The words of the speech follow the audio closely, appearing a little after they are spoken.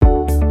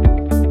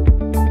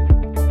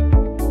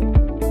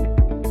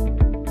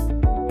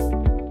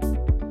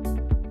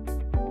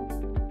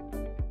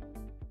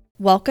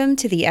Welcome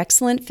to The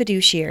Excellent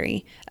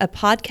Fiduciary, a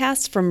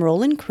podcast from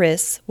Roland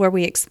Chris, where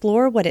we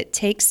explore what it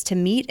takes to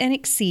meet and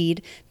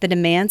exceed the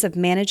demands of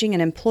managing an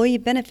employee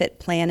benefit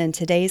plan in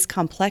today's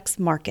complex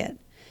market.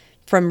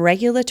 From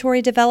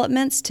regulatory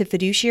developments to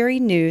fiduciary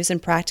news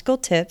and practical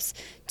tips,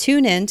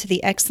 tune in to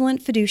The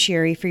Excellent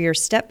Fiduciary for your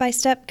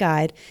step-by-step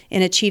guide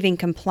in achieving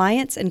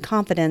compliance and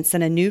confidence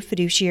in a new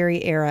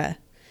fiduciary era.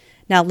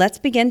 Now let's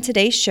begin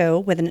today's show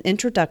with an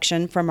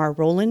introduction from our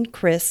Roland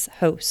Chris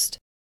host.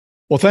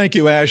 Well, thank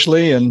you,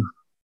 Ashley. And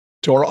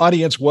to our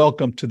audience,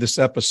 welcome to this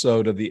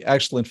episode of the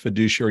Excellent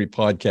Fiduciary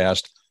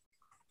Podcast.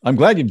 I'm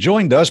glad you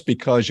joined us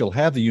because you'll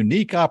have the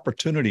unique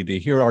opportunity to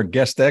hear our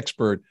guest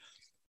expert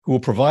who will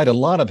provide a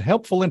lot of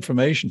helpful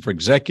information for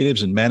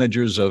executives and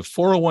managers of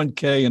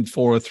 401k and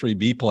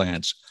 403b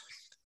plans.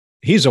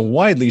 He's a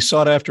widely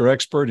sought-after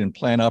expert in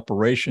plan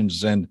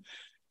operations and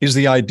is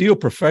the ideal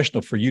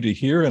professional for you to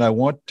hear, and I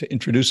want to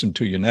introduce him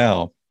to you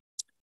now.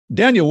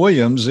 Daniel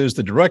Williams is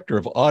the Director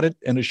of Audit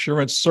and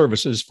Assurance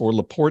Services for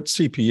LaPorte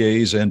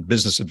CPAs and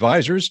Business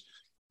Advisors.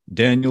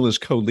 Daniel is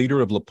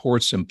co-leader of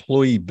LaPorte's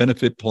Employee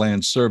Benefit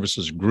Plan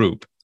Services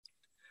Group.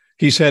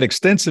 He's had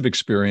extensive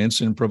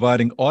experience in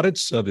providing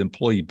audits of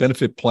employee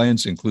benefit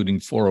plans, including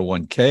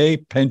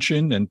 401k,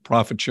 pension, and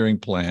profit-sharing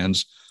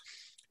plans.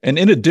 And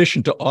in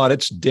addition to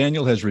audits,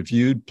 Daniel has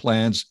reviewed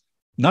plans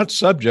not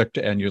subject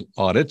to annual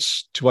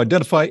audits to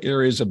identify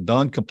areas of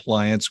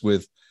non-compliance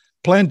with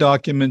plan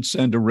documents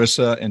and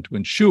ERISA, and to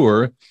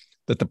ensure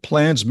that the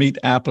plans meet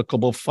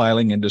applicable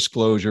filing and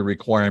disclosure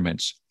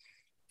requirements.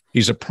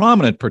 He's a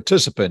prominent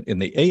participant in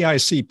the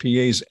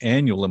AICPA's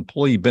annual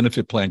Employee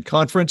Benefit Plan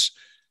Conference,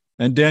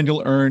 and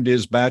Daniel earned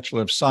his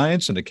Bachelor of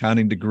Science and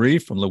Accounting degree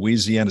from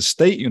Louisiana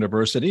State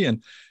University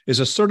and is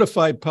a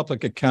certified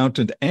public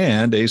accountant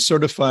and a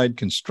certified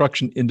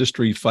construction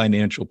industry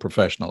financial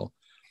professional.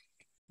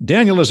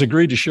 Daniel has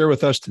agreed to share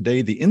with us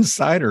today the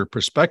insider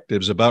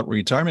perspectives about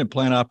retirement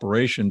plan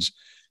operations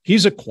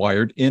he's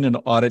acquired in an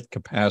audit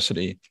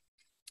capacity.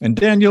 And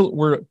Daniel,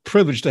 we're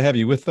privileged to have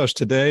you with us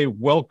today.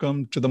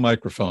 Welcome to the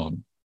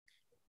microphone.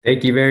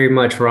 Thank you very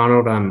much,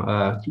 Ronald. I'm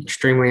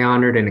extremely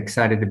honored and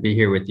excited to be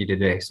here with you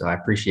today. So I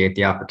appreciate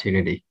the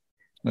opportunity.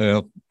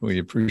 Well, we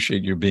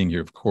appreciate you being here,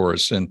 of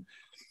course. And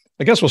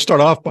I guess we'll start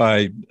off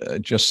by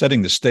just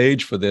setting the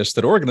stage for this,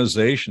 that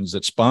organizations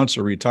that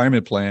sponsor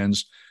retirement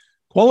plans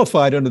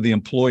qualified under the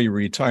Employee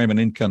Retirement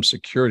Income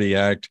Security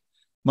Act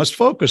must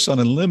focus on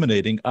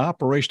eliminating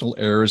operational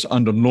errors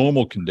under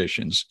normal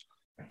conditions,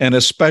 and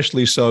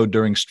especially so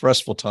during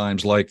stressful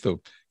times like the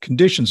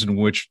conditions in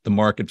which the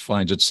market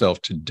finds itself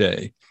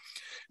today.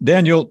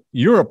 Daniel,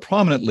 you're a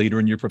prominent leader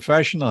in your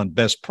profession on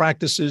best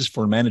practices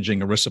for managing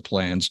ERISA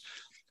plans.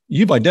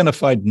 You've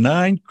identified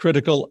 9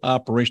 critical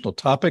operational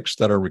topics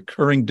that are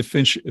recurring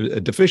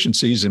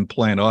deficiencies in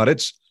plan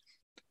audits.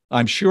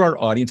 I'm sure our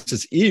audience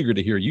is eager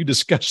to hear you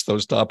discuss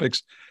those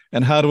topics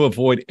and how to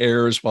avoid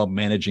errors while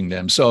managing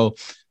them. So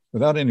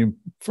without any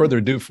further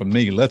ado from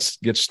me, let's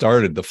get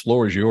started. The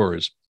floor is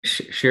yours.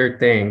 Sure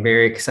thing.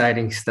 Very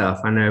exciting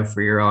stuff, I know,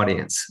 for your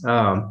audience.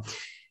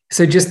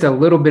 So just a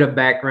little bit of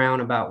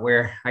background about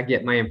where I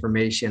get my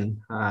information.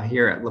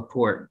 Here at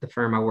LaPorte, the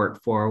firm I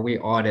work for, we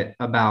audit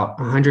about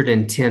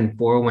 110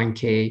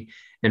 401k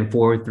and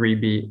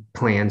 403b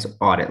plans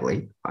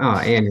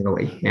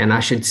annually. And I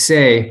should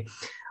say,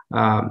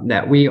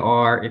 that we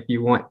are, if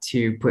you want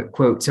to put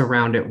quotes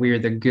around it, we are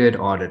the good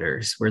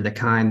auditors. We're the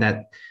kind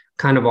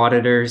of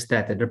auditors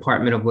that the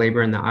Department of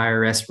Labor and the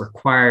IRS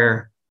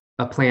require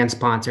a plan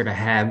sponsor to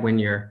have when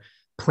your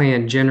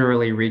plan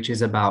generally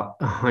reaches about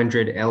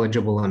 100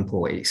 eligible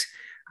employees.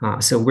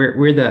 So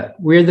we're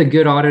the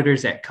good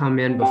auditors that come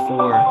in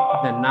before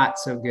the not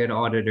so good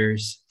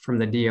auditors from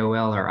the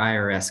DOL or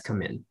IRS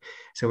come in.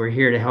 So we're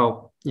here to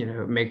help,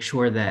 make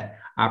sure that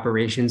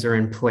operations are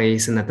in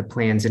place and that the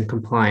plan's in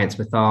compliance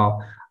with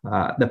all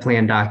the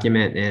plan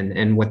document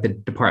and what the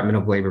Department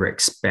of Labor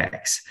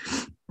expects.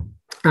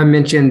 I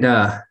mentioned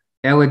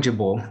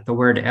eligible, the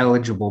word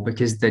eligible,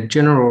 because the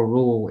general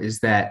rule is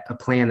that a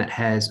plan that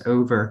has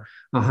over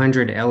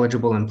 100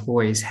 eligible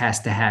employees has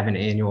to have an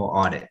annual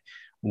audit.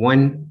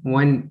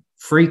 One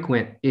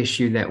frequent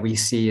issue that we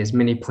see is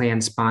many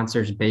plan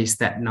sponsors base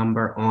that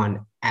number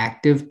on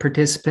active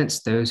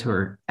participants, those who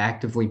are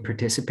actively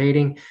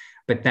participating,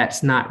 but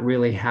that's not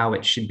really how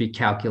it should be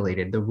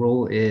calculated. The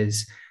rule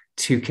is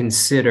to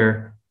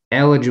consider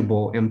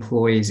eligible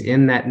employees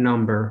in that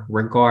number,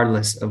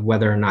 regardless of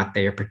whether or not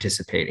they are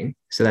participating.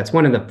 So that's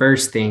one of the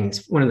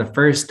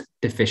first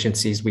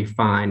deficiencies we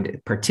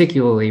find,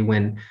 particularly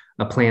when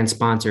a plan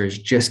sponsor is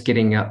just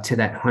getting up to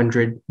that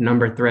 100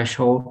 number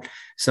threshold.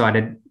 So I'd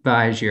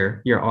advise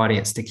your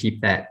audience to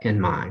keep that in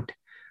mind.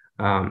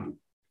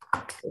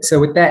 So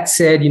with that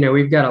said,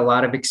 we've got a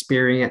lot of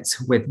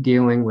experience with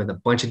dealing with a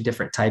bunch of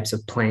different types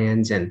of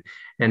plans and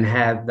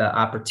have the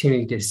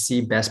opportunity to see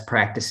best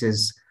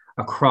practices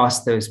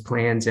across those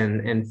plans.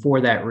 And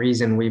for that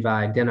reason, we've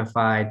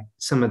identified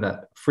some of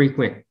the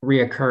frequent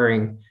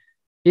reoccurring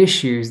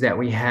issues that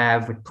we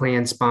have with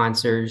plan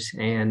sponsors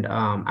and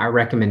our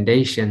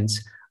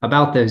recommendations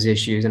about those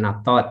issues. And I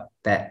thought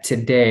that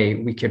today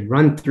we could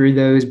run through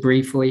those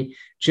briefly,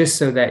 just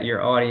so that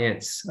your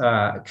audience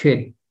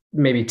could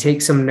maybe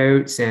take some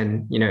notes.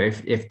 And,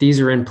 if these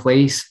are in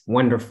place,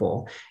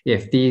 wonderful.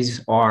 If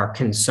these are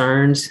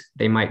concerns,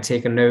 they might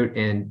take a note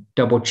and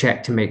double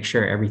check to make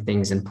sure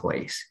everything's in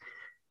place.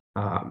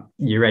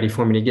 You ready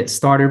for me to get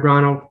started,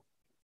 Ronald?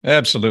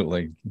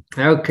 Absolutely.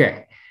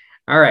 Okay.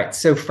 All right.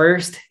 So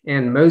first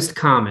and most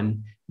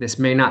common, this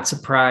may not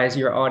surprise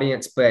your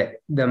audience, but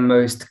the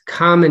most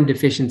common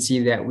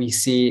deficiency that we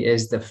see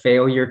is the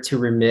failure to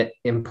remit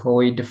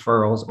employee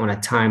deferrals on a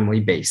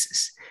timely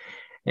basis.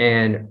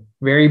 And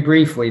very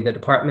briefly, the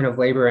Department of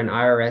Labor and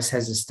IRS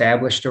has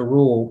established a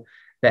rule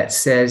that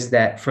says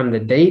that from the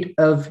date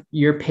of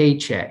your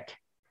paycheck,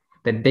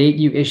 the date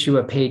you issue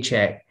a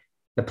paycheck,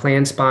 the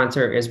plan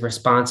sponsor is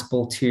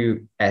responsible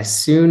to, as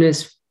soon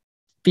as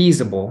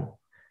feasible,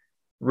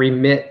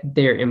 remit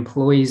their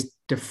employees'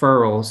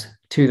 deferrals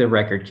to the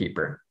record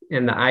keeper.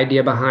 And the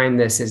idea behind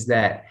this is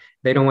that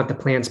they don't want the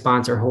plan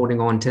sponsor holding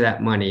on to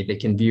that money. They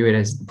can view it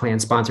as the plan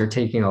sponsor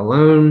taking a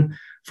loan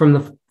from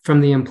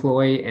the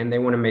employee, and they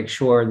want to make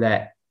sure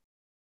that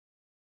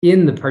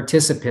in the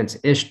participant's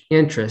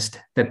interest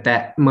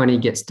that money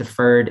gets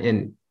deferred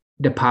and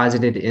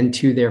deposited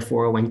into their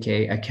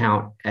 401k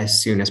account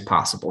as soon as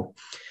possible.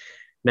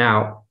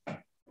 Now,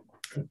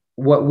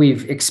 what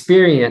we've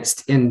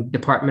experienced in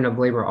Department of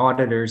Labor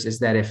auditors is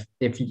that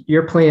if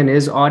your plan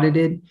is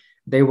audited,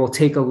 they will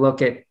take a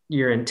look at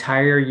your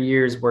entire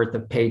year's worth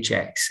of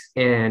paychecks.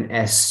 And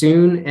as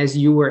soon as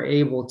you were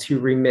able to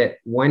remit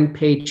one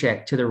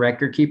paycheck to the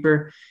record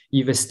keeper,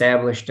 you've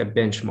established a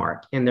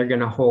benchmark, and they're going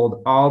to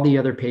hold all the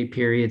other pay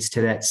periods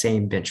to that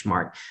same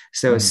benchmark.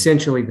 So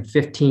essentially the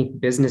 15th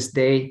business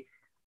day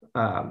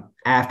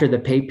after the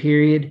pay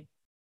period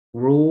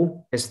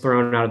rule is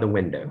thrown out of the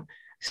window.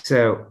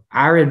 So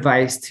our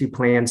advice to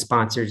plan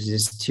sponsors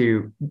is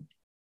to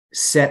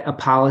set a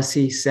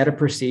policy, set a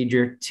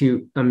procedure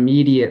to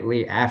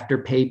immediately after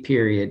pay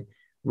period,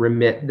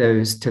 remit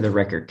those to the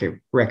record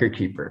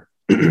keeper.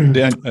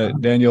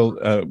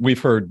 Daniel,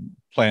 we've heard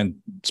plan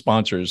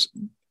sponsors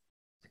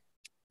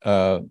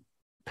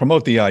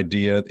promote the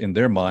idea in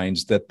their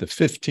minds that the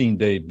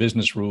 15-day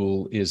business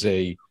rule is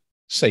a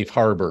safe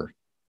harbor.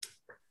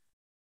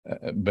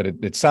 But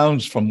it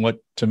sounds from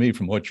what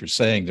you're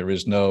saying, there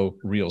is no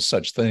real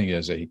such thing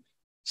as a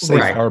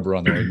safe harbor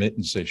on the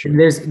remittance issue.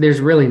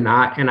 There's really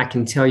not. And I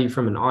can tell you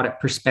from an audit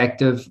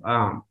perspective,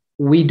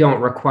 we don't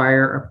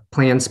require a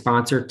plan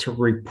sponsor to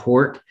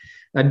report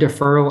a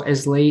deferral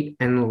as late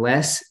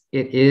unless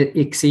it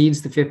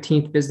exceeds the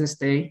 15th business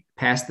day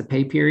past the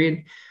pay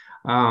period.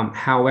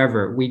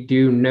 However, we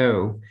do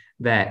know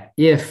that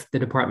if the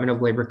Department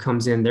of Labor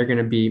comes in, they're going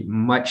to be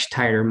much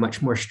tighter,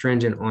 much more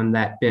stringent on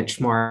that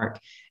benchmark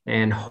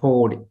and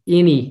hold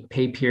any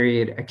pay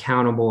period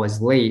accountable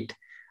as late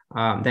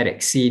that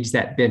exceeds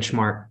that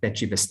benchmark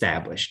that you've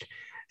established.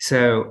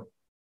 So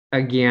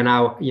again,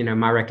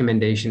 my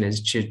recommendation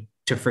is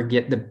to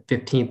forget the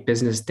 15th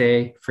business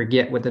day,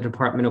 forget what the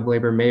Department of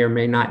Labor may or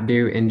may not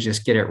do, and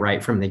just get it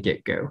right from the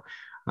get-go.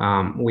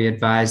 We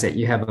advise that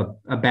you have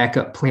a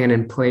backup plan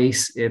in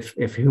place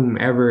if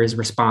whomever is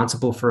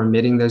responsible for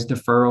remitting those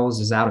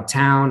deferrals is out of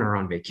town or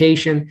on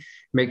vacation.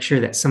 Make sure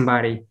that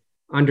somebody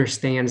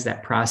understands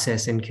that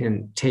process and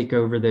can take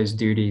over those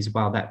duties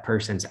while that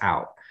person's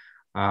out.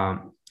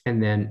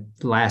 And then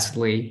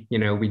lastly,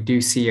 we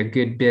do see a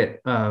good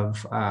bit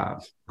of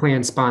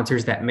plan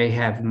sponsors that may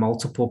have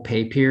multiple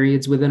pay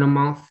periods within a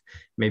month.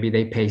 Maybe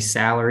they pay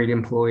salaried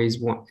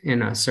employees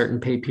in a certain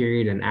pay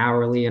period and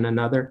hourly in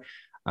another.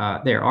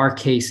 There are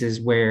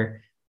cases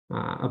where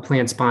a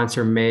plan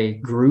sponsor may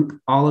group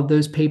all of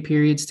those pay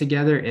periods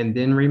together and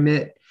then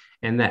remit.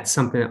 And that's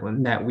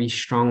something that we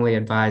strongly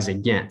advise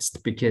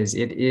against, because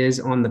it is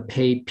on the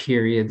pay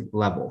period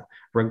level,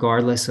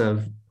 regardless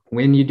of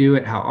when you do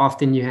it, how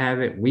often you have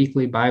it,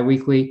 weekly,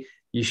 biweekly,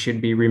 you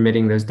should be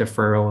remitting those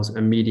deferrals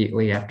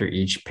immediately after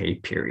each pay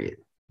period.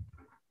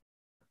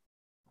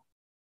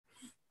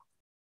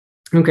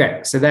 Okay,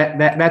 so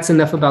that's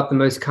enough about the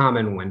most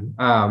common one.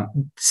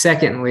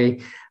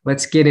 Secondly,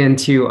 let's get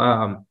into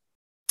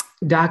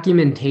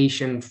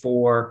documentation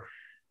for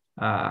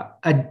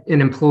an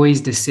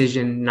employee's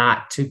decision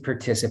not to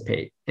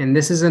participate. And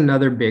this is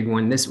another big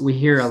one. We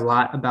hear a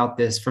lot about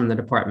this from the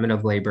Department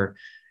of Labor.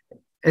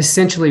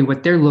 Essentially,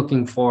 what they're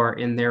looking for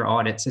in their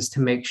audits is to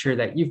make sure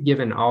that you've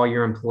given all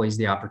your employees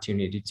the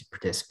opportunity to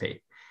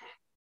participate.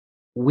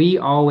 We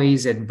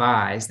always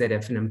advise that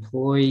if an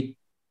employee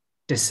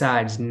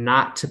decides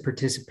not to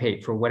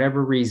participate for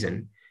whatever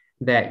reason,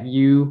 that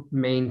you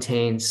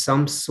maintain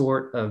some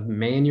sort of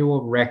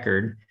manual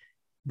record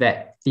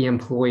that the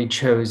employee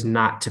chose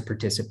not to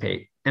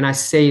participate. And I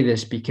say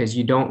this because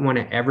you don't want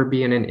to ever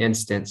be in an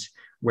instance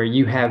where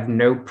you have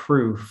no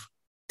proof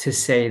to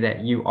say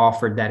that you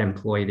offered that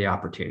employee the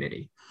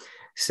opportunity.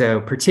 So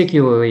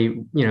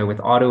particularly, with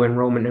auto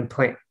enrollment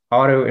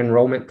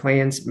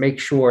plans, make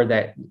sure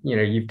that,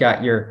 you've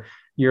got your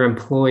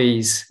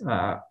employees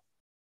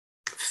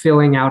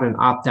filling out an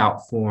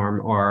opt-out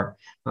form or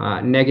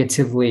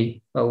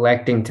negatively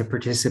electing to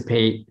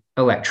participate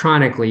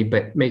electronically,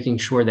 but making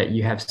sure that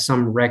you have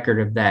some record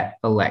of that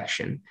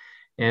election.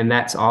 And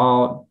that's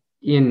all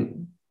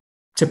in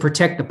to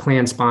protect the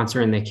plan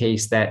sponsor in the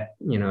case that,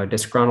 a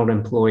disgruntled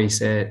employee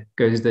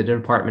goes to the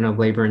Department of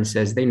Labor and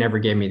says, they never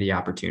gave me the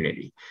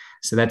opportunity.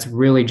 So that's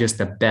really just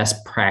a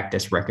best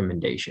practice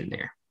recommendation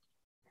there.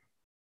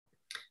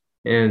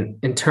 And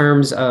in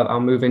terms of,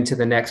 I'll move into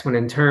the next one,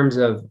 in terms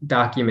of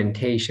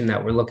documentation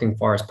that we're looking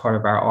for as part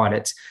of our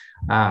audits,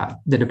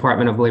 the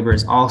Department of Labor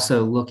is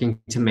also looking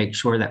to make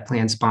sure that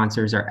plan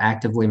sponsors are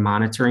actively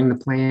monitoring the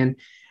plan.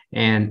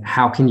 And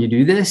how can you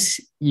do this?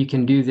 You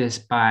can do this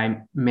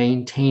by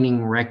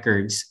maintaining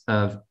records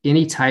of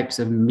any types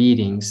of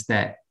meetings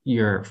that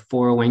your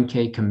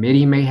 401k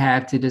committee may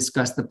have to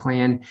discuss the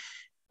plan.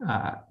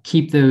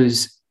 Keep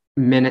those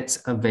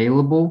minutes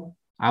available.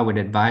 I would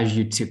advise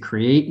you to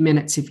create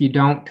minutes if you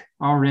don't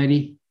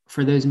already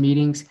for those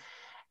meetings.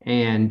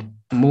 And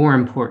more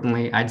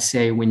importantly, I'd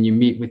say when you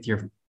meet with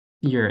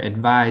your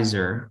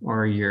advisor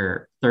or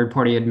your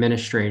third-party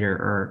administrator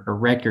or a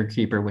record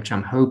keeper, which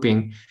I'm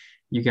hoping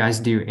you guys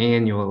do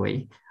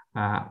annually,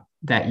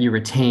 that you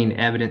retain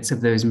evidence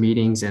of those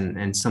meetings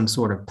and some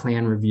sort of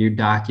plan review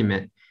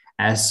document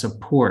as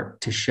support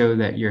to show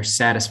that you're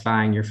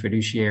satisfying your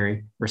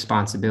fiduciary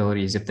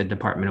responsibilities if the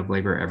Department of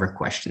Labor ever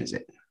questions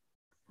it.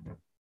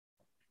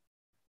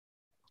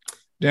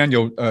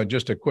 Daniel,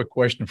 just a quick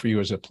question for you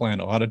as a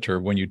plan auditor.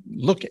 When you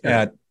look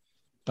at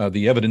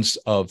the evidence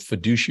of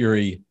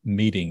fiduciary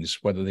meetings,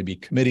 whether they be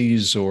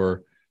committees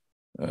or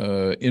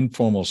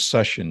informal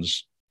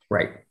sessions,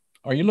 right?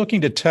 Are you looking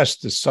to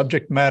test the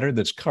subject matter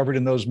that's covered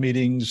in those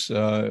meetings?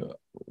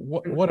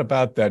 What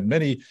about that?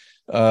 Many,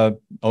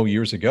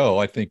 years ago,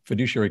 I think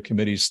fiduciary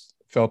committees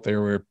felt they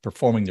were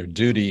performing their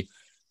duty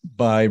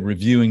by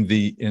reviewing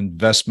the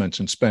investments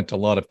and spent a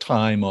lot of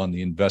time on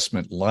the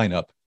investment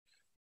lineup.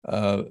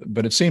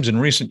 But it seems in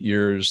recent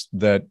years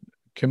that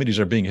committees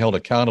are being held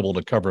accountable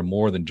to cover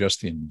more than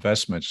just the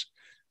investments.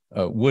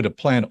 Would a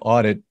plan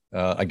audit,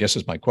 I guess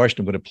is my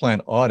question, would a plan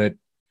audit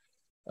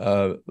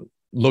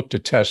look to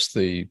test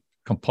the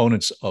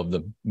components of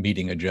the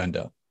meeting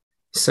agenda?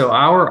 So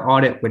our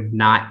audit would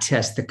not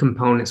test the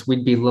components.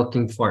 We'd be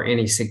looking for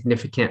any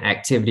significant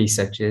activity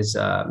such as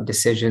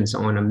decisions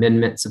on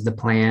amendments of the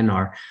plan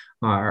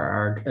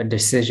or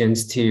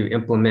decisions to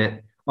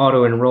implement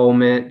auto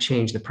enrollment,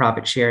 change the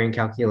profit sharing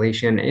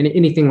calculation, and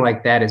anything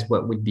like that is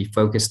what would be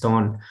focused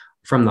on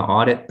from the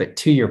audit. But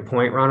to your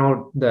point,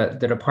 Ronald, the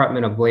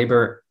Department of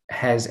Labor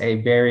has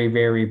a very,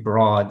 very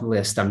broad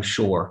list, I'm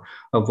sure,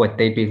 of what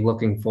they'd be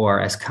looking for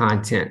as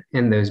content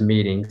in those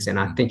meetings. And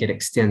I think it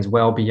extends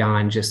well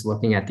beyond just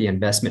looking at the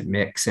investment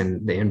mix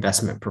and the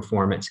investment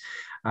performance.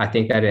 I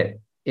think that it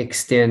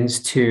extends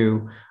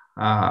to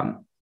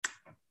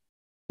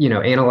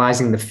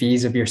analyzing the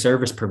fees of your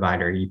service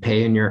provider. You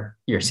pay in your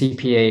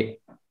CPA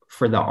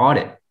for the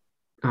audit,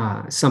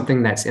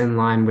 something that's in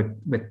line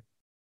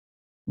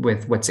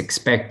with what's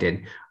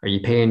expected. Are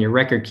you paying your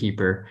record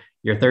keeper,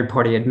 your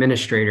third-party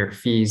administrator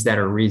fees that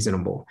are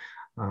reasonable?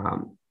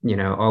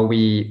 Are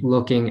we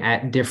looking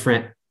at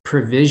different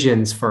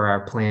provisions for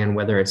our plan,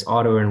 whether it's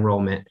auto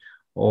enrollment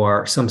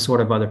or some sort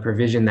of other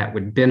provision that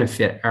would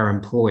benefit our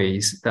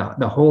employees?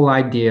 The whole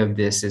idea of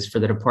this is for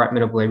the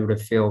Department of Labor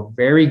to feel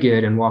very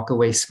good and walk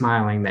away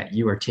smiling that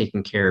you are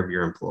taking care of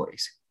your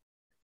employees.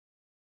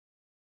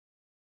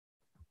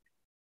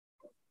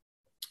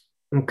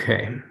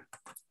 Okay.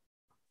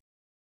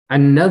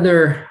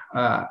 Another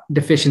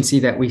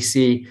deficiency that we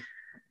see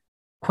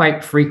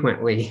quite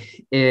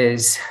frequently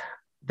is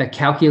the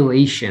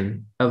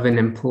calculation of an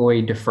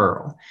employee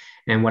deferral.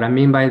 And what I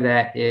mean by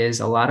that is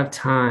a lot of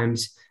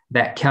times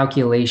that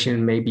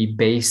calculation may be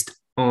based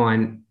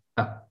on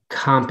a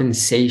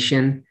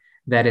compensation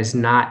that is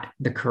not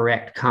the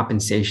correct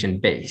compensation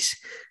base.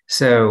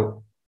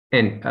 So,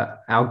 and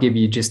I'll give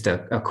you just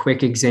a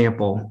quick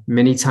example.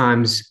 Many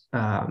times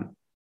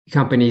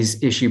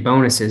companies issue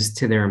bonuses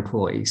to their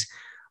employees.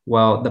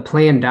 Well, the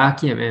plan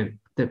document,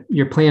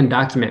 your plan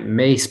document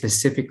may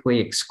specifically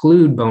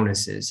exclude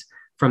bonuses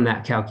from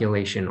that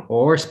calculation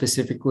or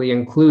specifically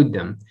include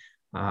them.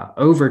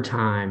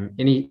 Overtime,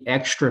 any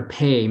extra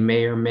pay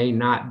may or may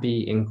not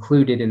be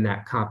included in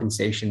that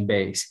compensation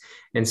base.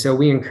 And so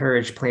we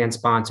encourage plan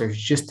sponsors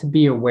just to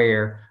be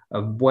aware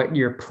of what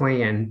your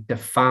plan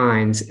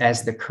defines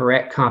as the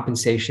correct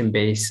compensation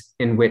base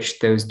in which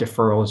those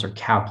deferrals are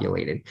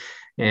calculated.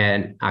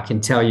 And I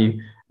can tell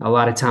you, a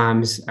lot of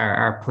times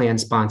our plan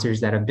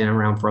sponsors that have been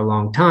around for a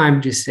long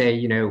time just say,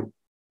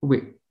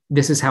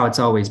 this is how it's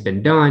always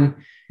been done.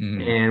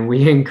 Mm-hmm. And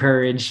we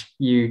encourage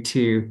you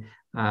to,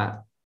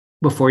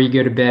 before you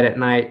go to bed at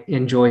night,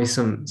 enjoy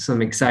some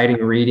exciting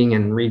reading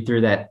and read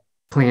through that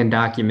plan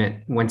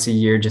document once a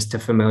year just to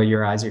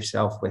familiarize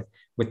yourself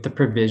with the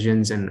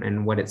provisions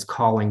and what it's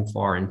calling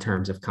for in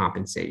terms of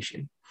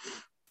compensation.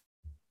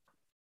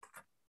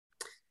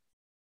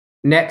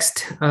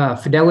 Next,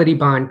 fidelity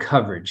bond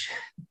coverage.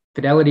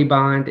 Fidelity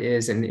bond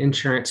is an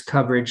insurance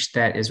coverage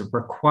that is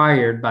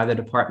required by the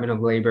Department of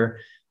Labor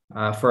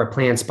for a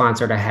plan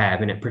sponsor to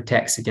have, and it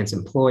protects against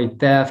employee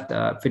theft,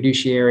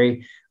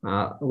 fiduciary,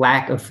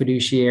 lack of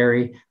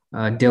fiduciary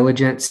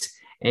diligence,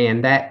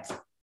 and that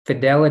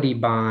fidelity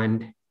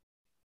bond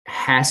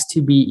has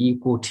to be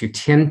equal to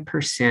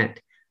 10%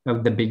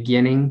 of the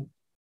beginning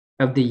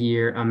of the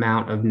year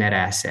amount of net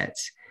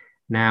assets.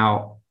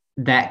 Now,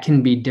 that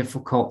can be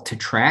difficult to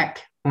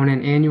track on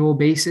an annual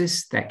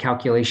basis. That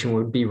calculation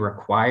would be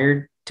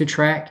required to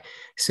track.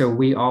 So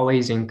we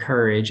always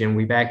encourage, and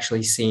we've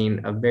actually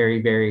seen a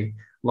very, very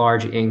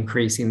large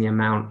increase in the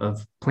amount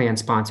of plan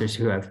sponsors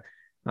who have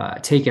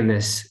taken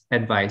this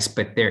advice,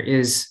 but there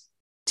is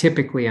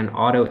typically an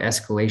auto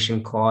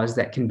escalation clause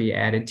that can be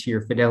added to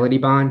your fidelity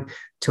bond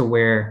to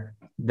where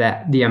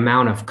that the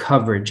amount of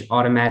coverage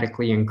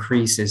automatically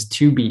increases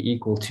to be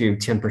equal to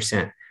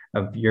 10%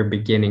 of your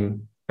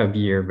beginning of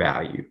year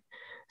value.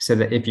 So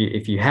that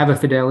if you have a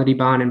fidelity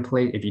bond in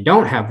place, if you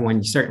don't have one,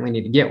 you certainly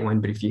need to get one.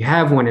 But if you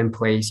have one in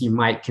place, you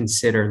might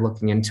consider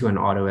looking into an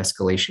auto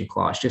escalation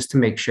clause just to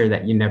make sure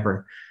that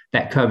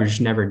that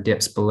coverage never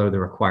dips below the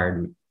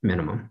required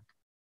minimum.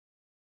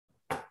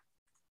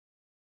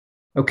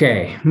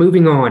 Okay,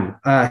 moving on,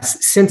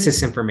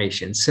 census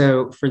information.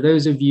 So for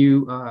those of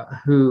you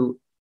who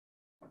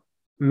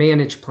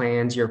manage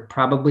plans, you're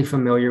probably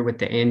familiar with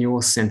the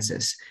annual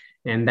census,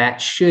 and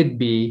that should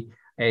be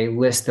a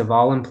list of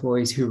all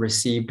employees who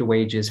received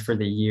wages for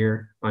the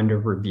year under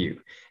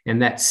review.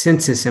 And that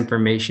census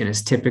information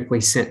is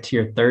typically sent to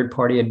your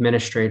third-party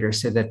administrator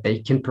so that they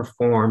can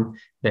perform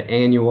the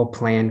annual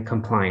plan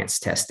compliance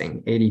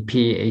testing,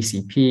 ADP,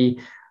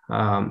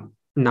 ACP,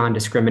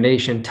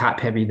 non-discrimination,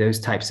 top-heavy, those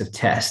types of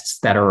tests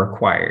that are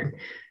required.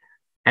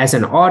 As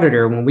an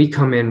auditor, when we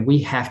come in, we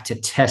have to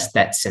test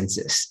that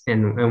census.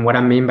 And what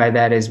I mean by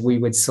that is we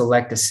would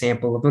select a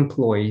sample of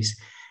employees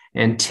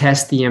and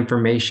test the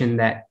information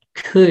that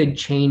could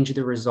change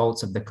the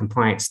results of the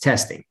compliance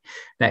testing.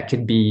 That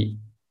could be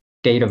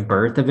date of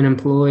birth of an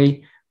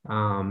employee,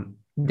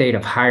 date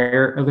of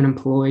hire of an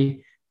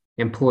employee,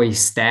 employee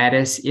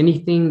status,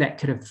 anything that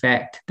could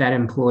affect that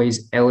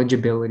employee's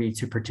eligibility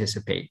to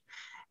participate.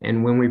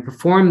 And when we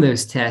perform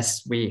those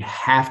tests, we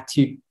have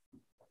to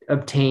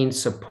obtain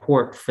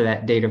support for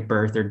that date of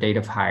birth or date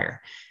of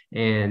hire.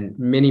 And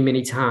many,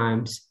 many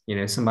times,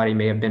 somebody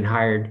may have been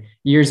hired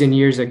years and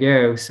years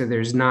ago, so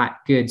there's not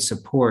good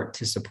support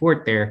to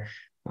support their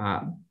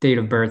date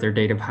of birth or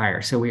date of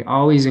hire. So we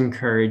always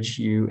encourage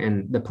you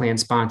and the plan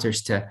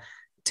sponsors to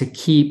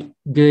keep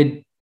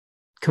good,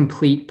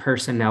 complete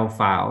personnel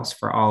files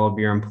for all of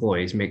your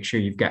employees. Make sure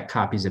you've got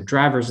copies of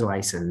driver's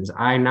license,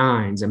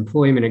 I-9s,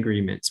 employment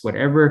agreements,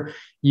 whatever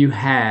you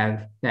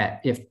have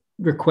that if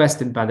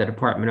requested by the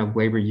Department of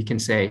Labor, you can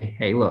say,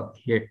 hey, look,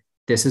 here,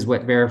 this is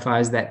what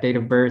verifies that date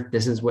of birth.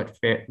 This is what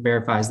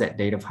verifies that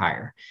date of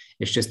hire.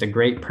 It's just a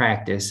great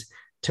practice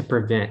to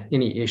prevent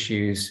any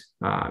issues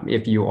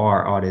if you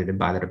are audited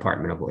by the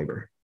Department of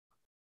Labor.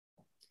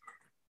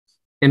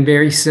 And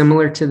very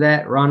similar to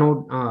that,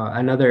 Ronald,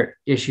 another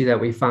issue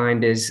that we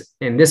find is,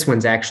 and this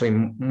one's actually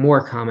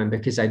more common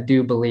because I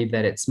do believe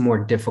that it's more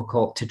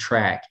difficult to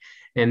track,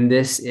 and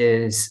this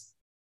is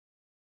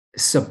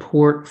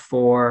support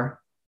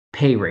for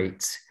pay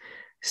rates.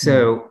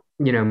 So,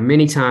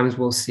 many times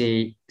we'll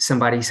see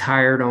somebody's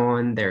hired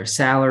on, their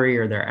salary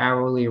or their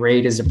hourly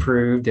rate is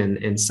approved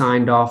and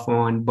signed off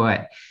on,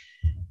 but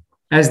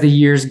as the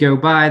years go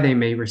by, they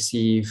may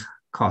receive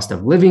cost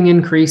of living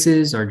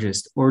increases or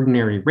just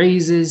ordinary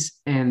raises.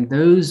 And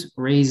those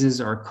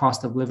raises or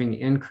cost of living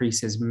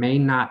increases may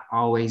not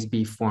always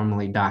be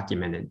formally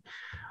documented.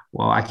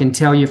 Well, I can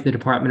tell you if the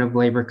Department of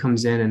Labor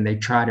comes in and they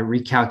try to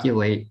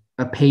recalculate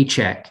a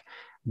paycheck,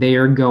 they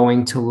are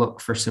going to look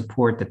for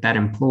support that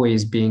employee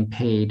is being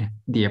paid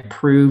the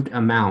approved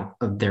amount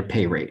of their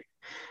pay rate.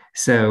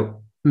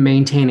 So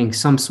maintaining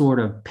some sort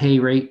of pay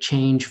rate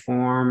change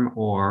form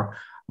or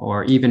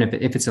even if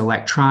it's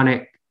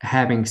electronic,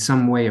 having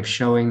some way of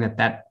showing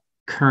that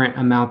current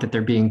amount that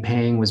they're being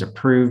paying was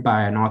approved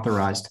by an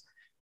authorized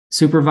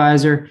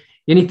supervisor,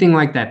 anything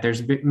like that.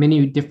 There's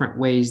many different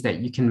ways that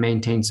you can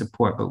maintain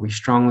support, but we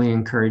strongly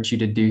encourage you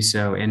to do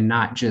so and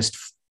not just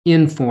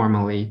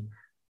informally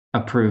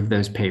approve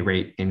those pay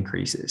rate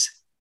increases.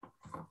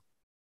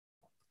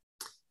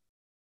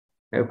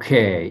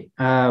 Okay,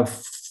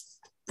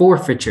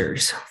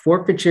 forfeitures.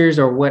 Forfeitures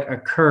are what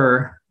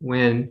occur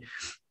when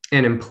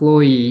an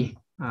employee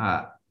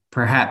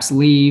perhaps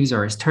leaves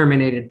or is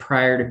terminated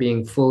prior to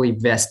being fully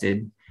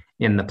vested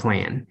in the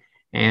plan.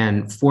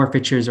 And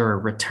forfeitures are a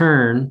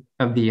return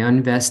of the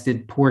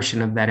unvested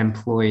portion of that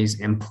employee's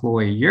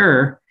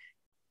employer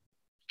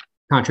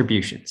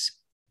contributions.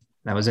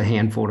 That was a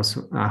handful.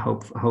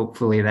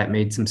 Hopefully that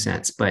made some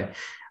sense. But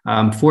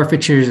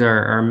forfeitures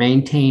are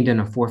maintained in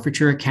a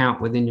forfeiture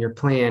account within your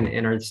plan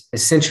and are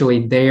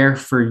essentially there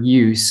for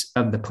use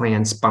of the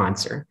plan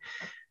sponsor.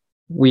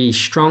 We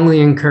strongly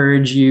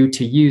encourage you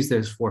to use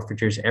those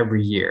forfeitures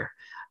every year.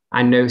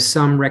 I know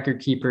some record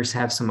keepers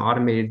have some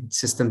automated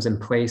systems in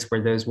place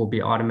where those will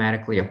be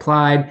automatically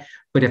applied,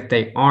 but if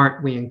they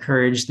aren't, we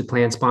encourage the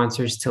plan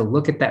sponsors to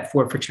look at that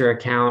forfeiture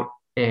account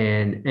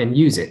and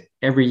use it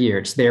every year.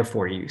 It's there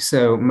for you.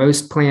 So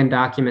most plan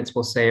documents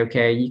will say,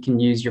 okay, you can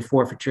use your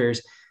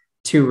forfeitures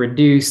to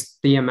reduce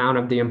the amount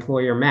of the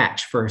employer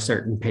match for a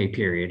certain pay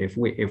period. If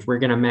we're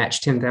going to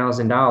match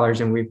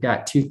 $10,000 and we've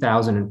got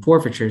 2,000 in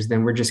forfeitures,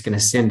 then we're just going to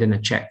send in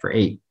a check for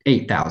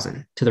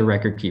 8,000 to the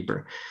record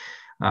keeper.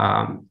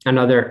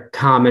 Another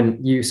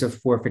common use of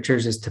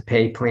forfeitures is to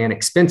pay plan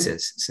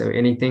expenses. So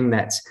anything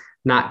that's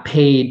not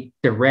paid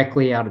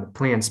directly out of the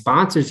plan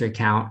sponsor's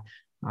account,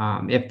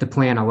 if the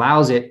plan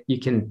allows it, you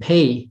can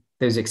pay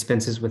those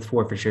expenses with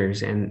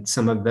forfeitures. And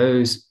some of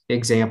those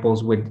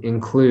examples would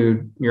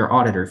include your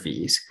auditor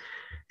fees.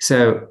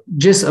 So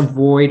just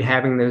avoid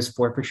having those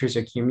forfeitures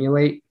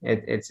accumulate.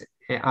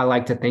 I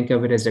like to think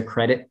of it as a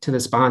credit to the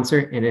sponsor.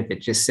 And if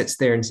it just sits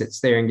there and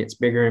gets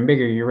bigger and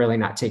bigger, you're really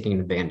not taking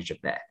advantage of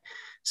that.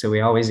 So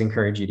we always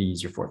encourage you to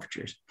use your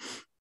forfeitures.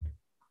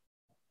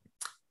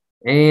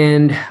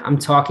 And I'm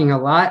talking a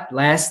lot.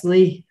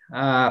 Lastly,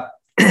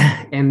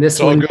 and this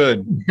one,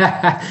 good.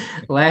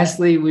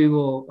 Lastly, we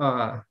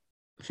will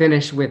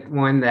finish with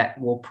one that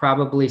will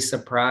probably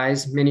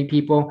surprise many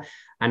people.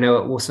 I know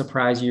it will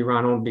surprise you,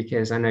 Ronald,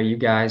 because I know you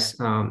guys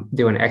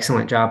do an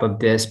excellent job of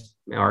this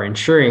or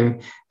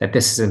ensuring that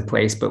this is in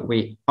place, but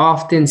we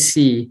often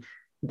see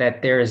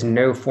that there is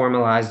no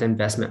formalized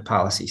investment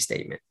policy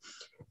statement.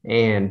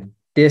 And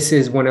this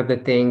is one of the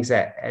things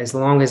that, as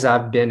long as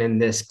I've been in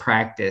this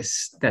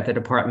practice, that the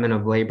Department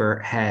of Labor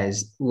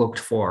has looked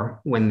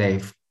for when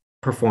they've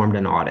performed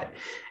an audit.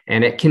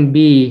 And it can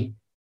be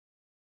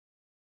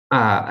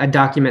a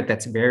document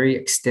that's very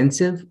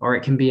extensive, or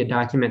it can be a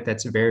document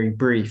that's very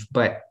brief.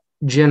 But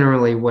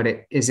generally, what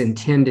it is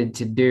intended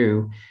to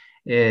do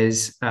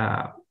is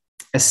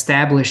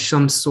establish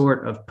some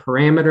sort of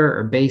parameter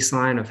or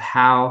baseline of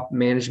how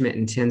management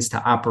intends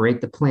to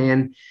operate the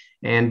plan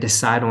and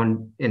decide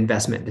on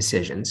investment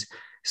decisions.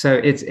 So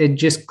it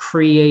just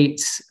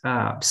creates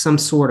some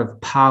sort of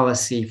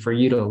policy for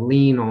you to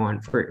lean on,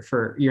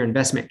 for your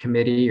investment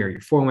committee or your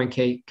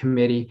 401k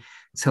committee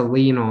to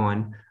lean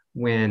on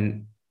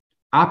when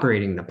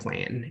operating the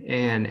plan.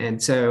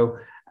 And so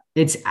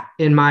it's,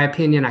 in my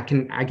opinion,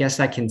 I guess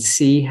I can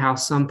see how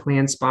some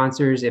plan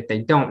sponsors, if they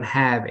don't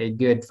have a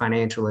good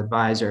financial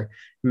advisor,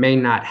 may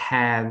not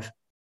have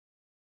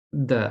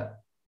the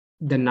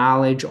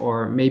knowledge,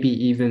 or maybe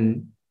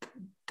even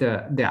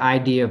the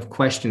idea of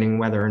questioning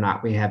whether or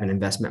not we have an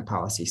investment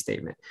policy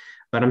statement.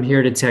 But I'm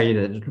here to tell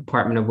you that the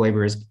Department of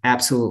Labor is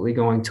absolutely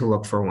going to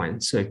look for one.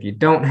 So if you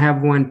don't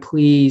have one,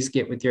 please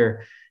get with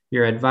your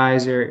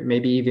advisor,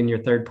 maybe even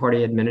your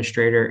third-party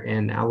administrator.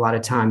 And a lot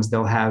of times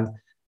they'll have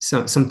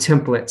some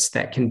templates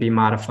that can be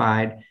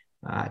modified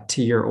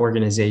to your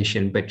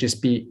organization, but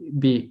just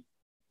be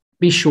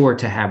sure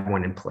to have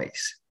one in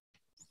place.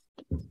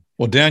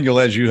 Well, Daniel,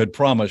 as you had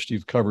promised,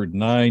 you've covered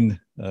 9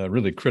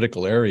 really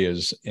critical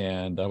areas,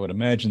 and I would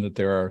imagine that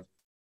there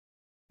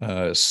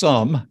are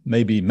some,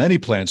 maybe many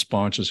plan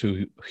sponsors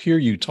who hear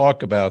you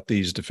talk about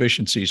these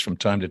deficiencies from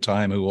time to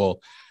time who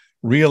will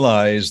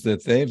realize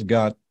that they've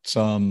got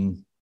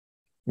some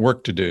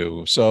work to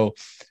do. So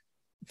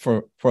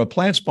for a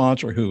plan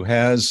sponsor who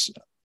has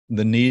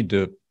the need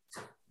to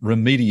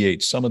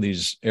remediate some of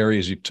these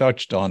areas you've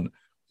touched on,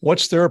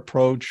 what's their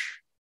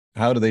approach?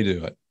 How do they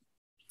do it?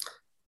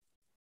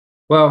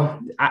 Well,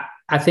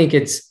 I think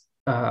it's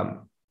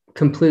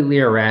completely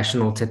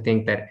irrational to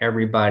think that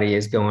everybody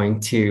is going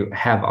to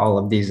have all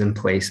of these in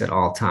place at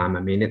all time. I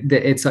mean,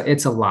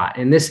 it's a lot.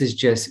 And this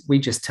is we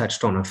just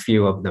touched on a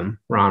few of them,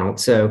 Ronald.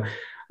 So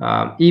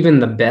even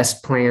the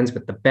best plans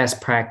with the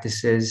best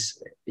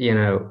practices,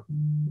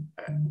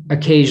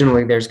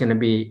 occasionally there's going to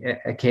be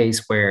a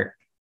case where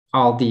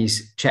all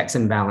these checks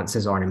and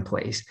balances aren't in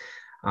place.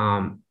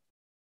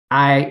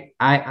 My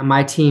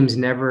teams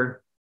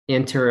never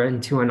enter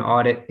into an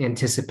audit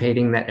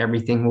anticipating that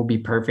everything will be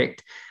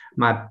perfect.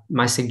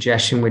 My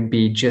suggestion would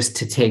be just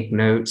to take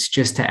notes,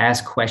 just to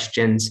ask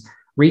questions,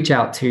 reach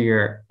out to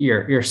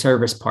your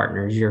service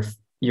partners,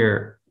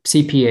 your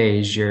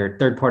CPAs, your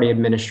third-party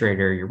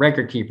administrator, your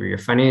record keeper, your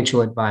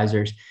financial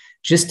advisors,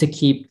 just to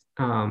keep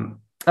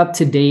up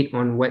to date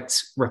on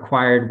what's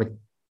required with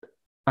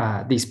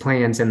these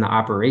plans and the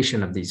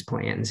operation of these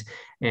plans,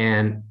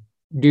 and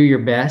do your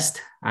best.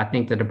 I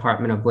think the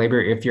Department of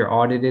Labor, if you're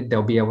audited,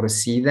 they'll be able to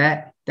see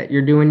that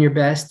you're doing your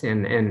best.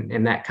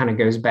 And that kind of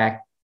goes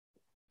back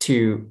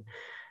to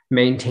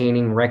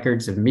maintaining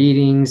records of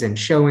meetings and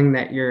showing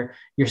that you're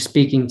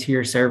speaking to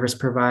your service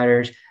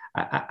providers.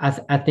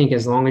 I think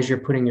as long as you're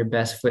putting your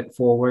best foot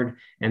forward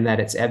and that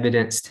it's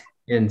evidenced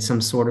in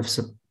some sort of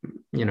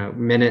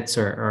minutes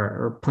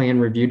or plan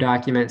review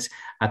documents,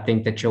 I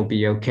think that you'll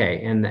be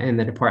okay. And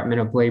the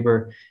Department of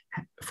Labor,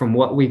 from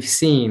what we've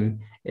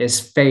seen,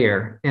 is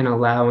fair in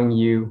allowing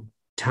you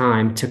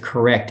time to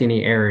correct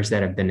any errors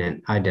that have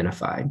been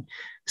identified.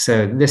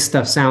 So this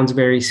stuff sounds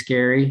very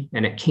scary,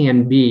 and it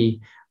can be,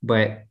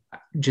 but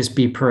just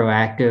be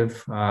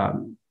proactive,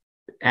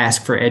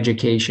 ask for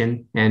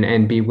education,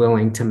 and be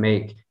willing to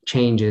make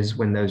changes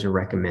when those are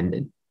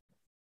recommended.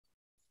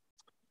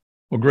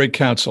 Well, great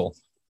counsel,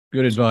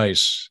 good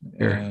advice.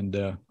 Sure.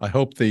 And I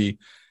hope the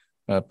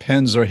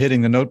Pens are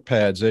hitting the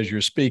notepads as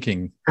you're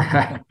speaking.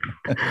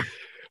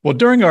 Well,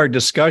 during our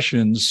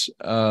discussions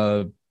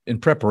in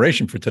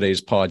preparation for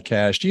today's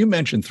podcast, you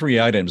mentioned 3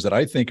 items that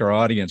I think our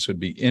audience would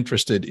be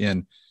interested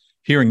in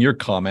hearing your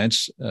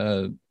comments.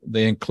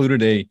 They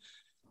included a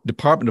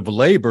Department of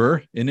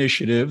Labor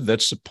initiative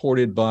that's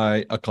supported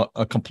by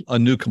a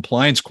new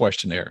compliance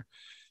questionnaire.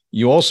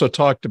 You also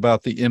talked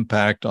about the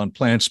impact on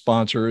plan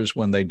sponsors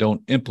when they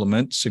don't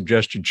implement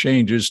suggested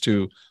changes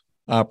to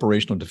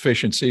operational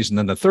deficiencies. And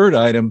then the third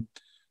item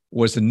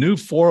was the new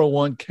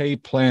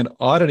 401k plan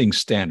auditing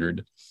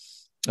standard.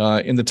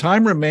 In the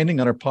time remaining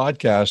on our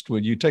podcast,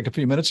 would you take a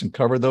few minutes and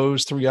cover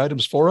those 3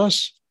 items for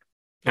us?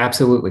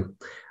 Absolutely.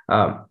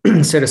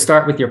 So to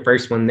start with your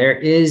first one, there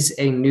is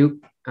a new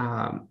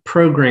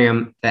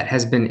program that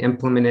has been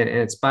implemented, and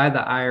it's by the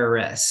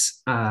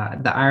IRS.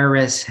 The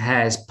IRS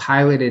has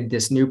piloted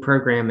this new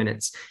program, and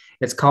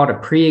it's called a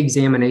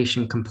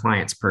pre-examination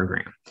compliance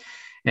program.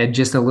 And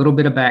just a little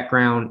bit of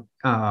background,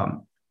 the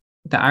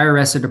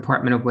IRS or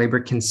Department of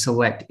Labor can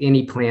select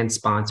any plan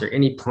sponsor,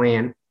 any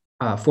plan,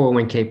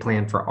 401k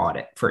plan for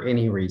audit for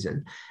any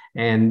reason.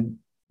 And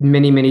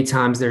many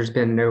times there's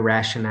been no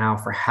rationale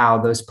for how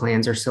those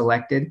plans are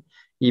selected.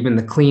 Even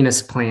the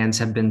cleanest plans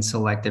have been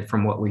selected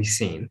from what we've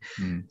seen.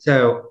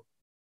 So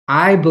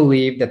I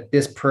believe that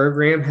this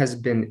program has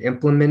been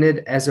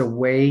implemented as a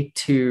way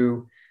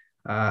to,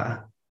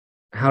 how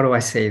do I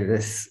say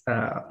this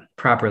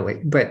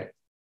properly, but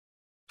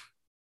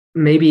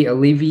maybe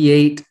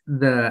alleviate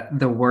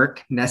the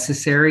work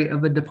necessary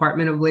of a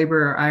Department of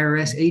Labor or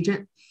IRS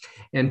agent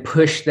and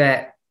push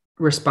that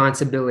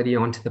responsibility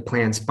onto the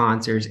plan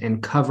sponsors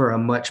and cover a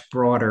much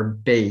broader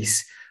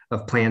base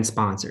of plan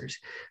sponsors.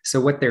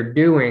 So what they're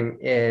doing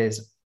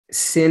is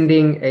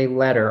sending a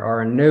letter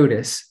or a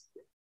notice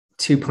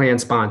to plan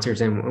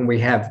sponsors, and we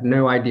have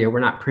no idea, we're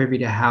not privy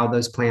to how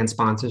those plan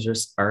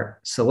sponsors are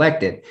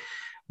selected.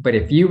 But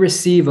if you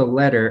receive a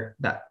letter,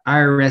 the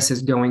IRS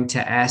is going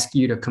to ask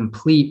you to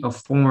complete a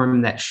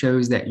form that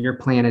shows that your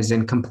plan is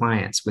in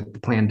compliance with the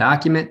plan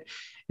document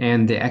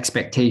and the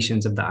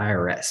expectations of the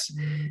IRS.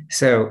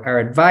 So our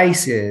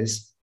advice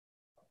is,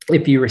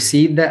 if you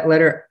receive that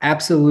letter,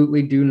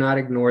 absolutely do not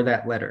ignore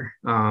that letter.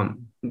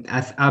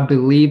 I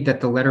believe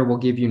that the letter will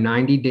give you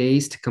 90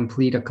 days to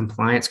complete a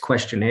compliance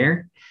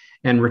questionnaire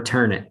and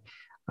return it.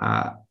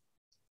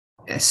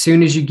 As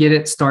soon as you get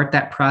it, start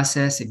that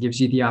process. It gives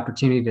you the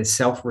opportunity to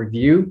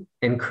self-review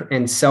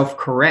and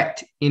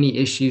self-correct any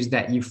issues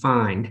that you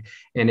find.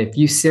 And if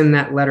you send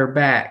that letter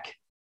back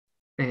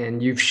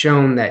and you've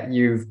shown that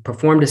you've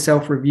performed a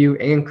self-review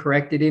and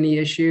corrected any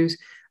issues,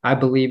 I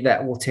believe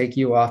that will take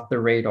you off the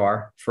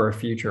radar for a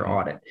future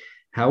audit.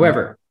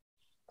 However,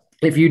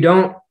 if you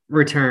don't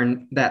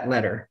return that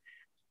letter,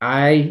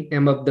 I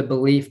am of the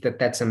belief that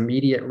that's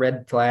immediate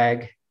red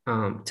flag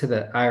to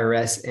the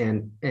IRS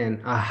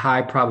and a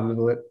high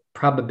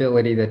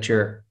probability that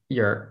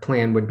your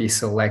plan would be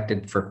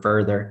selected for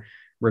further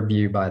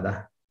review by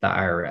the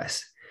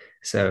IRS.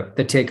 So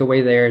the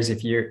takeaway there is,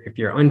 if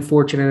you're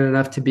unfortunate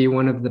enough to be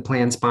one of the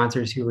plan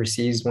sponsors who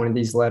receives one of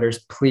these letters,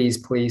 please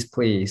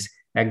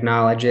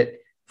acknowledge it,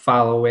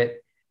 follow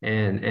it,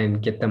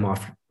 and get them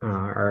off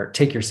or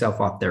take yourself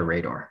off their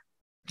radar.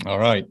 All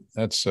right.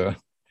 That's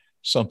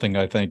something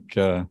I think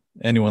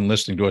anyone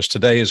listening to us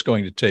today is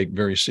going to take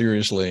very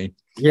seriously.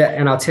 Yeah.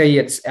 And I'll tell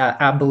you,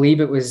 I believe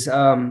it was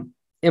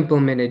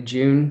implemented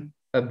June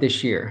of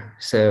this year.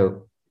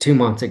 So 2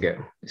 months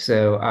ago.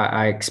 So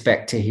I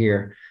expect to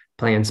hear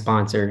plan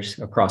sponsors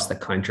across the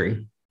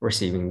country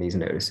receiving these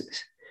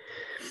notices.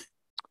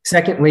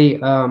 Secondly,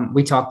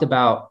 we talked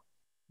about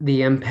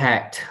the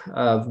impact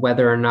of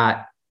whether or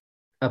not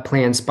a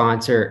plan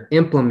sponsor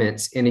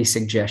implements any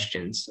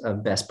suggestions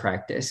of best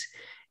practice.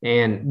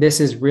 And this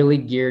is really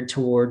geared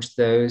towards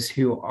those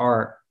who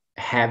are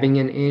having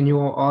an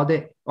annual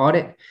audit.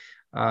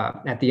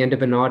 At the end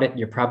of an audit,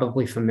 you're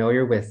probably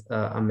familiar with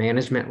a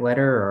management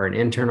letter or an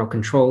internal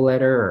control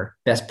letter or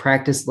best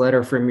practice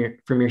letter from your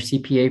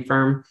CPA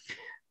firm.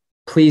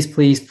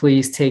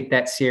 Please take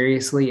that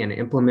seriously and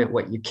implement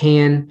what you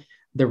can.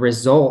 The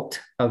result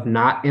of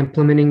not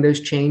implementing those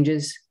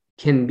changes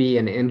can be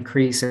an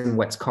increase in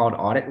what's called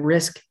audit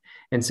risk.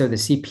 And so the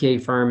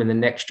CPA firm in the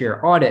next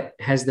year audit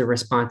has the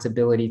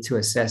responsibility to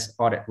assess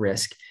audit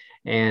risk.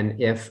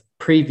 And if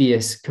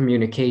previous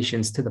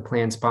communications to the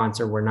plan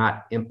sponsor were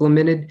not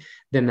implemented,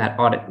 then that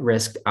audit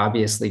risk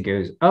obviously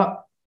goes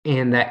up,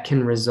 and that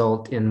can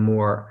result in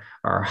more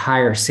or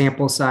higher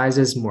sample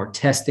sizes, more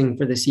testing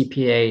for the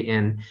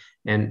CPA,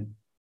 and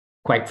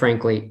quite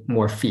frankly,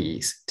 more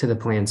fees to the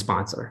plan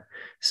sponsor.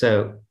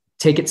 So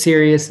take it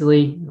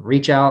seriously,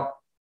 reach out,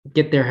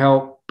 get their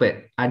help,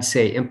 but I'd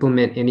say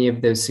implement any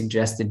of those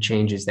suggested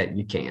changes that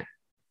you can.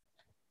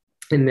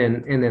 And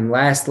then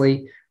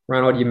lastly,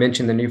 Ronald, you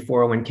mentioned the new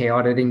 401k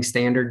auditing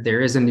standard. There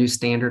is a new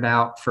standard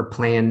out for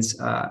plans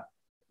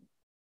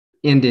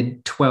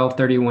ended December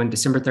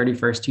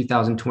 31st,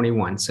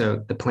 2021.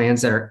 So the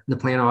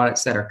plan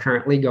audits that are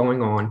currently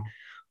going on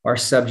are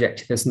subject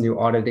to this new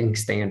auditing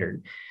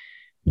standard.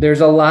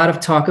 There's a lot of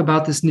talk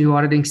about this new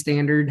auditing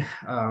standard.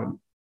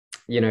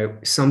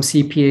 some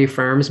CPA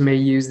firms may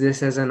use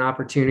this as an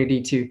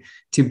opportunity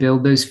to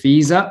build those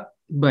fees up,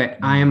 but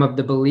I am of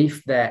the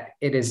belief that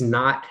it is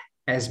not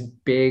as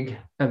big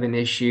of an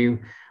issue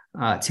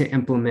to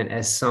implement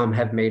as some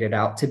have made it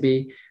out to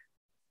be.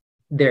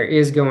 There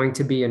is going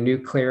to be a new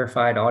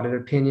clarified audit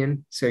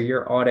opinion. So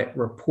your audit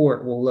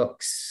report will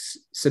look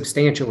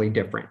substantially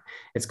different.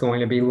 It's going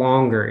to be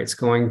longer. It's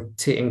going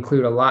to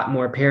include a lot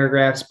more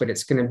paragraphs, but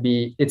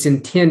it's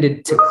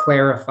intended to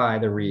clarify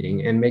the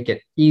reading and make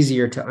it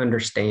easier to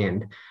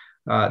understand.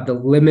 The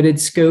limited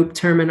scope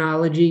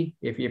terminology,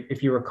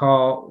 if you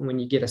recall, when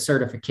you get a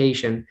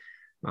certification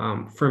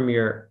from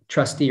your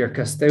trustee or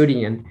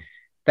custodian,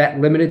 that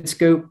limited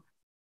scope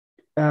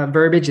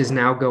verbiage is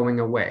now going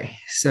away.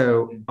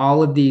 So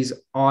all of these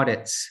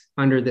audits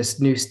under this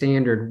new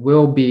standard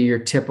will be your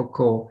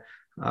typical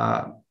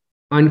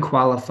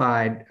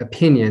unqualified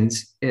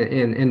opinions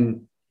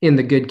in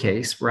the good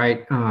case,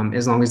 right?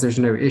 As long as there's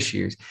no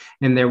issues.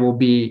 And there will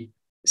be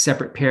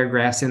separate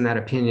paragraphs in that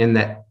opinion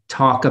that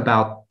talk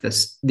about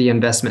the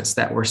investments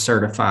that were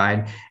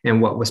certified and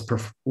what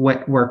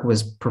work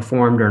was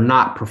performed or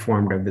not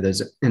performed over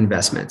those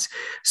investments.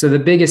 So the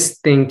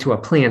biggest thing to a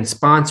plan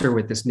sponsor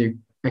with this new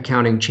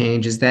accounting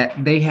change is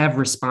that they have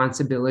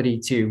responsibility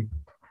to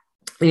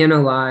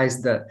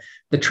analyze the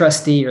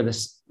trustee or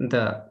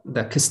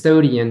the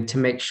custodian to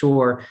make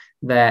sure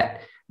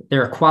that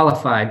they're a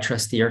qualified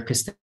trustee or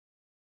custodian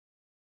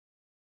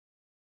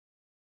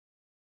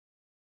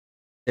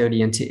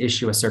to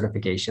issue a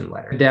certification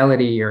letter.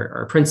 Fidelity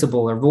or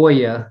Principal or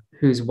Voya,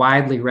 who's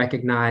widely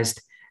recognized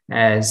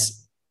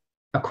as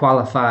a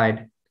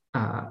qualified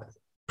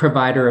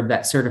provider of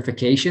that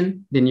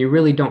certification, then you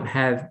really don't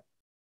have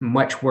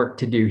much work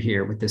to do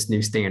here with this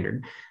new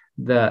standard.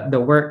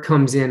 The work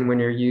comes in when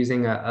you're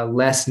using a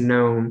less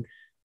known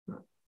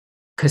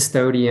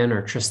custodian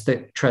or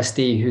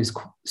trustee who's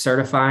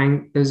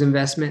certifying those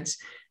investments.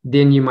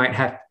 Then you might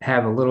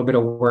have a little bit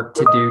of work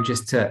to do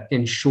just to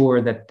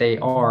ensure that they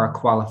are a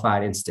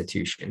qualified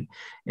institution.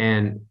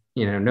 And,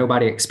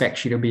 nobody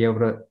expects you to be able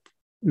to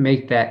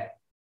make that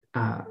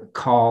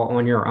call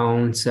on your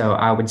own. So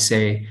I would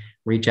say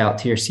reach out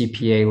to your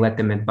CPA, let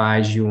them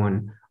advise you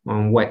on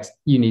what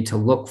you need to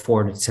look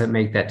for to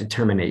make that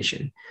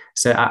determination.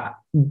 So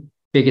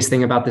biggest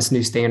thing about this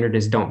new standard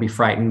is don't be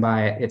frightened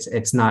by it.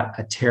 It's not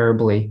a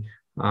terribly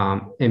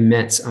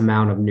immense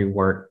amount of new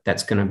work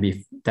that's going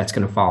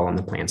to fall on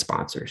the plan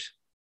sponsors.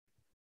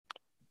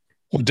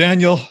 Well,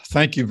 Daniel,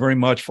 thank you very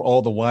much for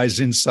all the wise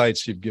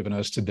insights you've given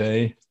us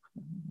today.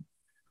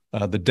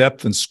 The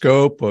depth and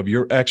scope of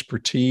your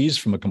expertise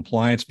from a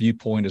compliance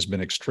viewpoint has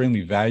been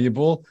extremely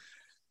valuable.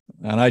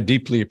 And I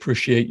deeply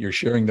appreciate your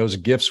sharing those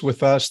gifts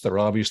with us. They're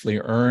obviously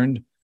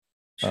earned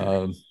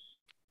from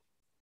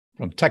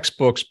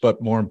textbooks,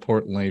 but more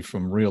importantly,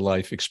 from real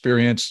life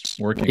experience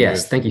working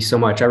with. Thank you so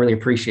much. I really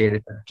appreciate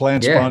it.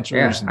 Plan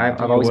sponsors and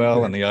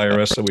DOL and the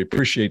IRS. So we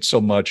appreciate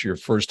so much your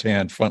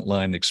firsthand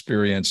frontline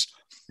experience.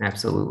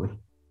 Absolutely.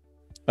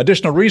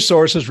 Additional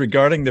resources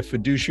regarding the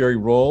fiduciary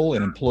role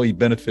in employee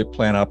benefit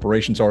plan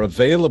operations are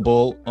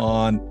available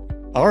on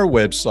our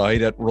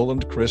website at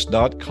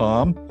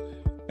rolandchris.com.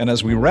 And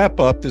as we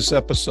wrap up this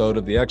episode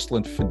of the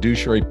Excellent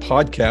Fiduciary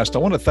Podcast, I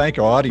want to thank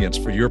our audience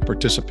for your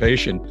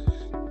participation.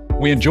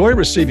 We enjoy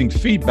receiving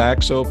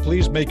feedback, so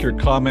please make your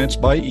comments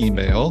by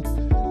email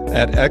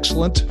at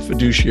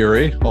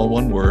excellentfiduciary, all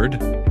one word,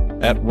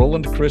 at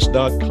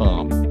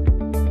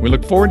rolandchris.com. We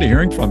look forward to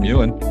hearing from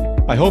you, and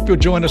I hope you'll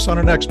join us on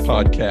our next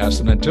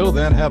podcast. And until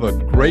then, have a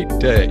great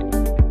day.